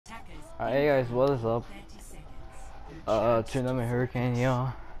Hey guys, what is up? Tsunami Hurricane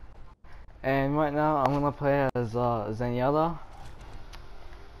here. And right now I'm gonna play as Zenyatta.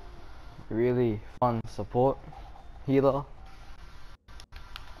 Really fun support healer.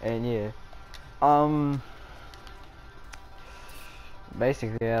 And yeah.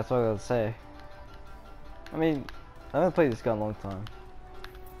 Basically that's what I gotta say. I mean, I haven't played this guy in a long time.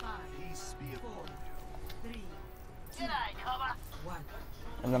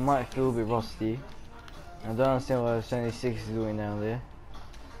 And I might feel a bit rusty. I don't understand what 76 is doing down there.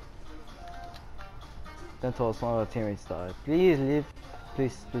 Don't tell us one of our teammates died. Please live.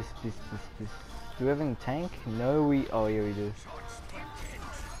 Please, please, please, please, please. Do we have any tank? No, we. Oh, yeah, we do.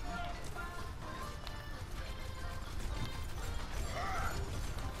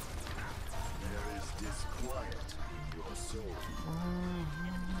 There is disquiet in your soul.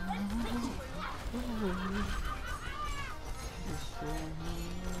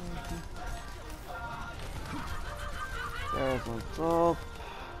 There's on top.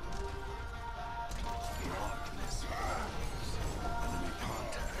 Darkness falls. Enemy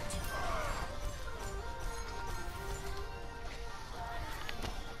contact.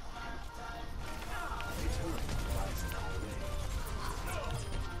 A turret lies in our way.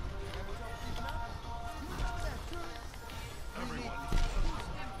 Everyone.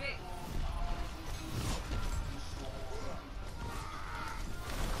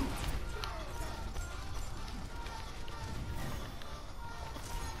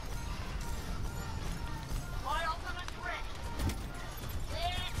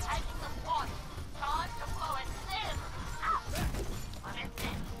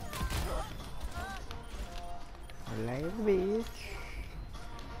 Like a bitch.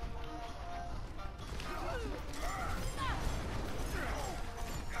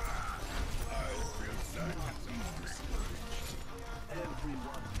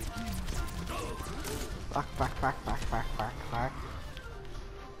 Fuck.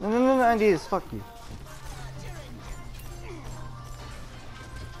 No, Andy's, fuck you.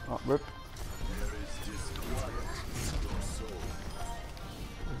 Oh, rip. There is disquiet in your soul.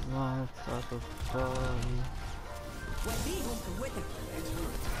 It's not such a party.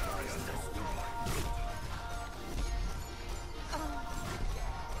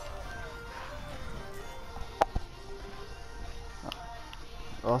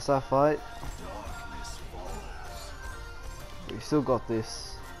 Lost that fight. Darkness falls. We still got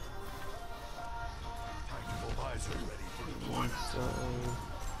this. Tactical visor ready for deployment. So...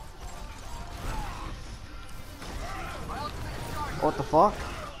 What the fuck?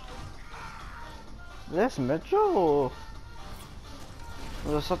 Is there some metro or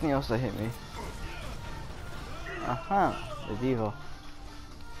was there something else that hit me? Aha, the diva.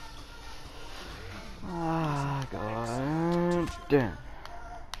 Ah, god damn.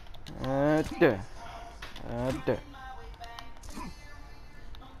 Damn.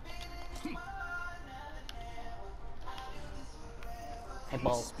 Hey,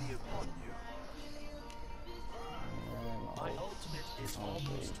 ball. Peace be upon you. My ultimate is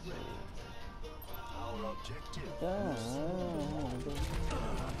almost ready. Our objective.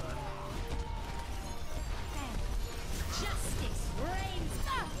 Justice reigns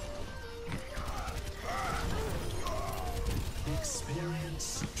up. Experience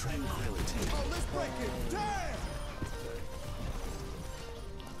tranquility. Oh, let's break it. Damn!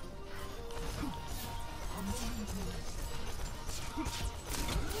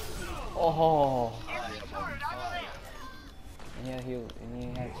 Oh. And he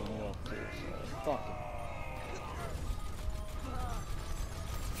had some heal too, so fuck it.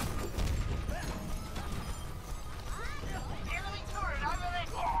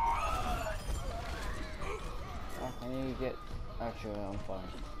 I need to get. Actually, I'm fine.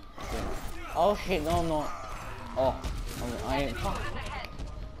 Okay. Oh shit, no, I'm not. Oh, I ain't. Fuck.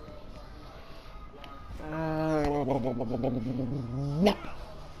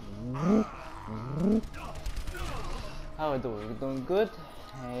 How are we doing? We're doing good,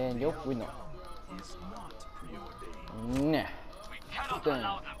 and yup, we know. Is not preordained. Nah. We cannot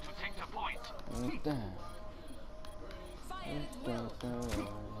allow them to take the point.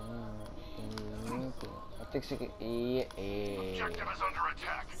 I think she can. Yeah. Objective is under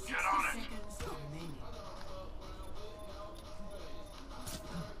attack. Get on it.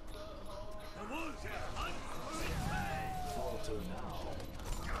 Falter now.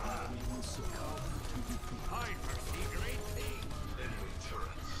 We will succumb to defeat. I perceive great things. Enemy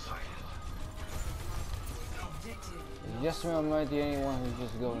turret sighted. Just remember the anyone who's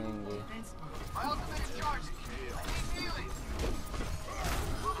just going in there. My ultimate is charged. I need healing.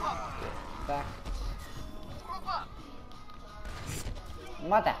 Move up. Back. Move up.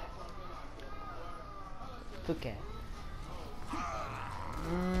 Mata. okay.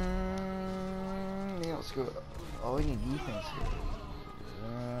 Yeah, let's go. Oh, we need defense here.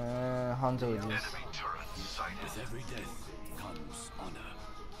 Hanzo it is. Enemy turret sighted. With every death comes honor.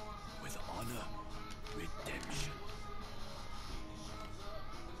 With honor, redemption.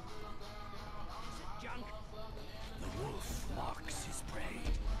 The wolf marks his prey.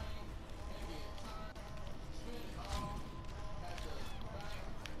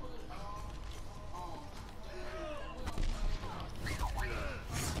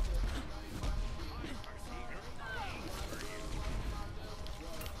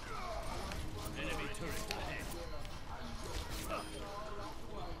 Enemy turret ahead.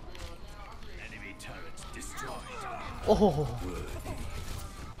 Enemy turret destroyed. Oh.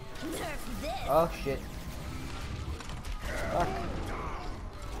 Oh shit. Fuck.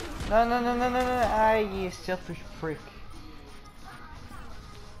 No, no, no, no, no, no. Ah, you selfish prick.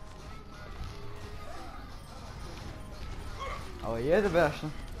 Oh, yeah, the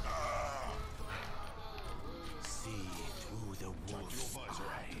version. See through the wolf's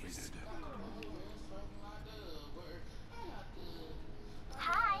eyes.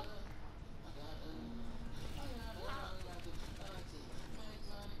 Hi.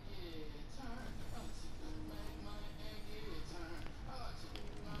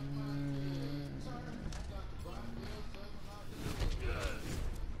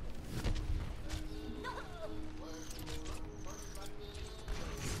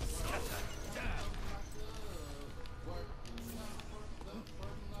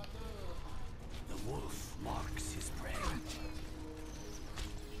 The wolf marks his prey.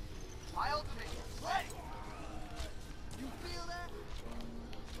 My ultimate is ready. You feel that?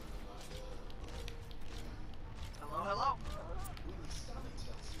 Hello, hello.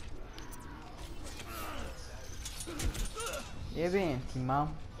 Yeah, bem,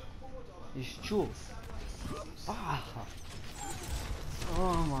 mam. Isto. Ah.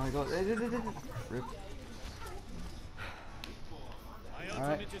 Oh my god. Rip.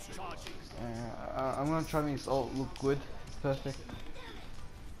 Alright. I'm gonna try to make this all look good. Perfect.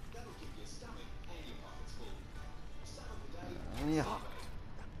 Yeah.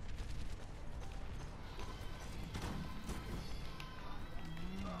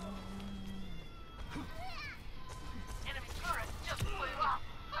 Enemy turret just blew up.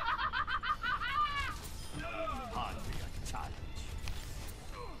 Hardly a challenge.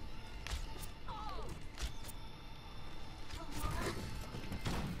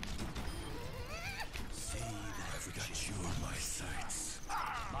 See that I've got you in my sights.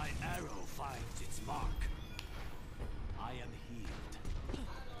 My arrow finds its mark. I am healed.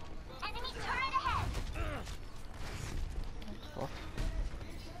 Enemy turret ahead. Fuck.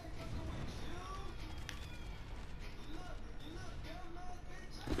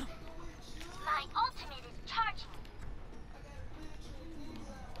 My ultimate is charging.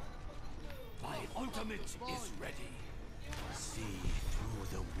 My ultimate is ready. See through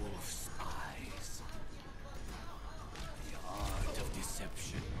the wolf's eyes. The art of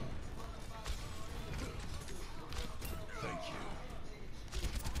deception. Thank you.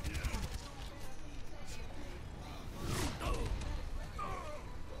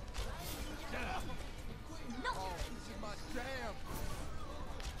 My jam.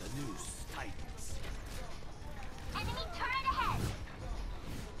 The noose tightens. Enemy turret ahead.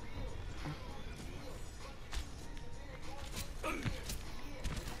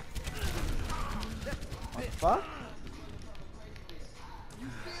 What the fuck? You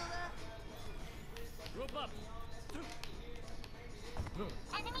feel that? Group up.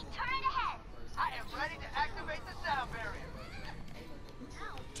 Enemy turret ahead. I am ready to activate the sound barrier.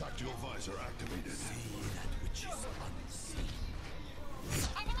 Tactical visor activated. See that which is unseen.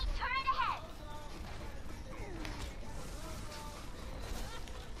 Enemy turret ahead.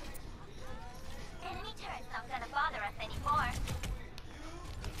 Enemy turret's not gonna bother us anymore.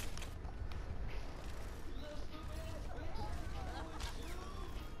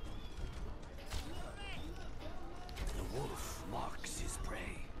 The wolf marks his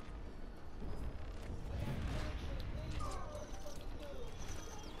prey.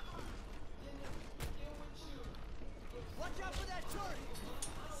 Watch out for that turret.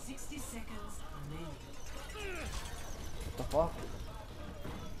 60 seconds remaining. What the fuck?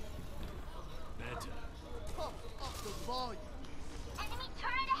 Better. Pump up the volume. Enemy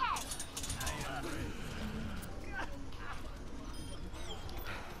turret ahead.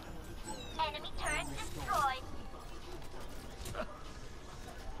 Enemy turret destroyed.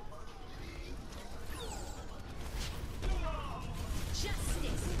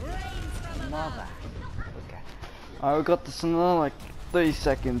 Mother. Okay. Alright, we got this in another like 30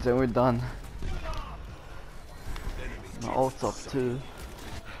 seconds and we're done. My ult's up too.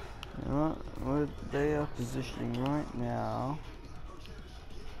 You know what? Where they are positioning right now.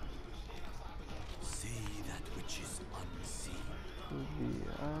 See that which is unseen. Would be,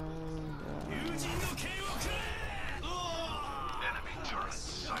 Enemy turret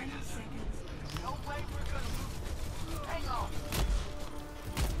sighted. No way we're gonna lose. Hang on.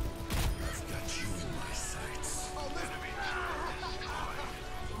 I've got you in my sights. Enemy turret destroyed.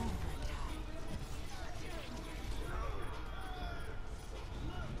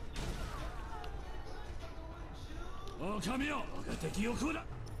 Oh, come here!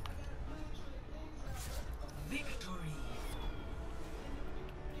 Victory.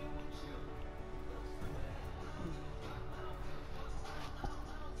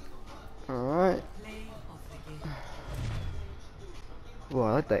 Alright. Play of the game. Well, I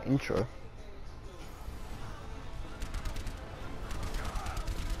like that intro.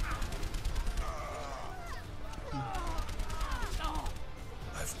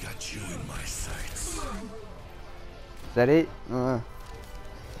 I've got you in my sights. Is that it? Okay.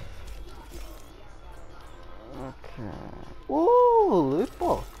 Ooh, loot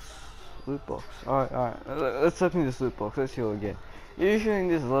box. Loot box. Alright. Let's open this loot box. Let's see what we get. Usually in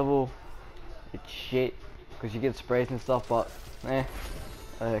this level, it's shit. Because you get sprays and stuff, but,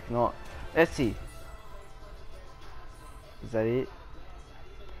 heck not. Let's see. Is that it?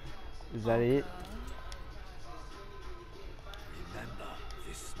 Is that it? Remember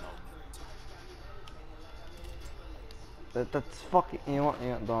this moment. That's fucking, you know what,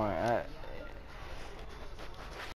 don't worry.